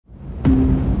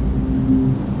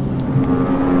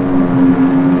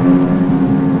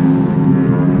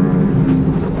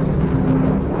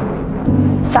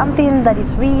Something that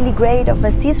is really great of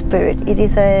a Sea Spirit, it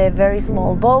is a very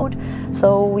small boat,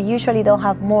 so we usually don't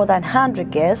have more than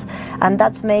 100 guests, and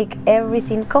that's make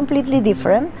everything completely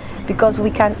different because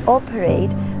we can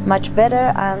operate much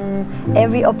better, and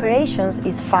every operations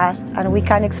is fast and we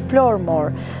can explore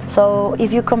more. So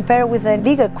if you compare with a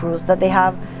bigger cruise that they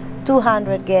have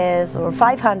 200 guests or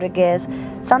 500 guests,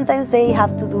 sometimes they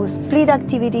have to do split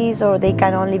activities or they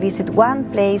can only visit one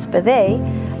place per day.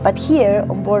 But here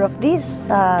on board of this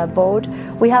boat,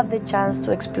 we have the chance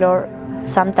to explore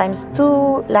sometimes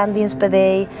 2 landings per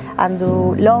day and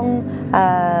do long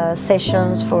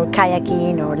sessions for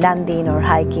kayaking or landing or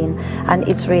hiking, and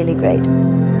it's really great.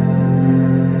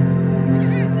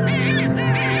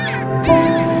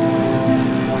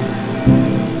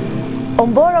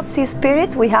 On board of Sea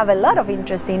Spirits, we have a lot of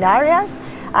interesting areas.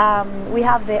 We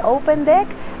have the open deck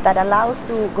that allows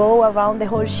to go around the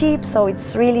whole ship, so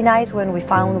it's really nice when we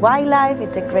found wildlife.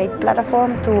 It's a great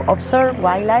platform to observe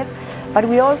wildlife. But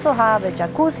we also have a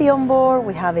jacuzzi on board,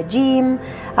 we have a gym,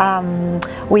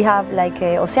 we have like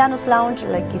a Oceanus Lounge,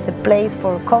 like it's a place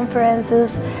for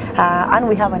conferences, and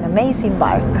we have an amazing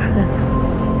bar.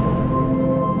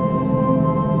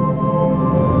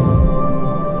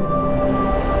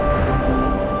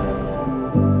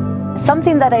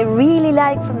 Something that I really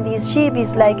like from this ship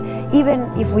is like,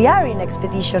 even if we are in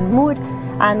expedition mood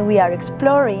and we are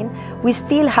exploring, we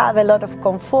still have a lot of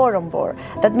comfort on board.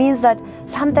 That means that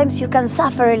sometimes you can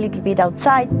suffer a little bit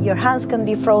outside, your hands can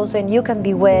be frozen, you can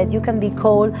be wet, you can be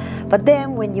cold, but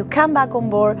then when you come back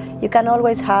on board, you can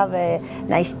always have a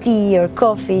nice tea or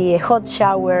coffee, a hot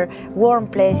shower, warm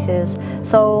places.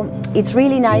 So it's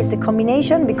really nice, the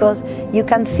combination, because you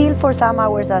can feel for some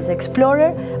hours as an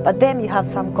explorer, but then you have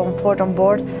some comfort on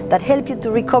board that help you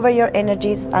to recover your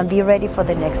energies and be ready for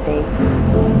the next day.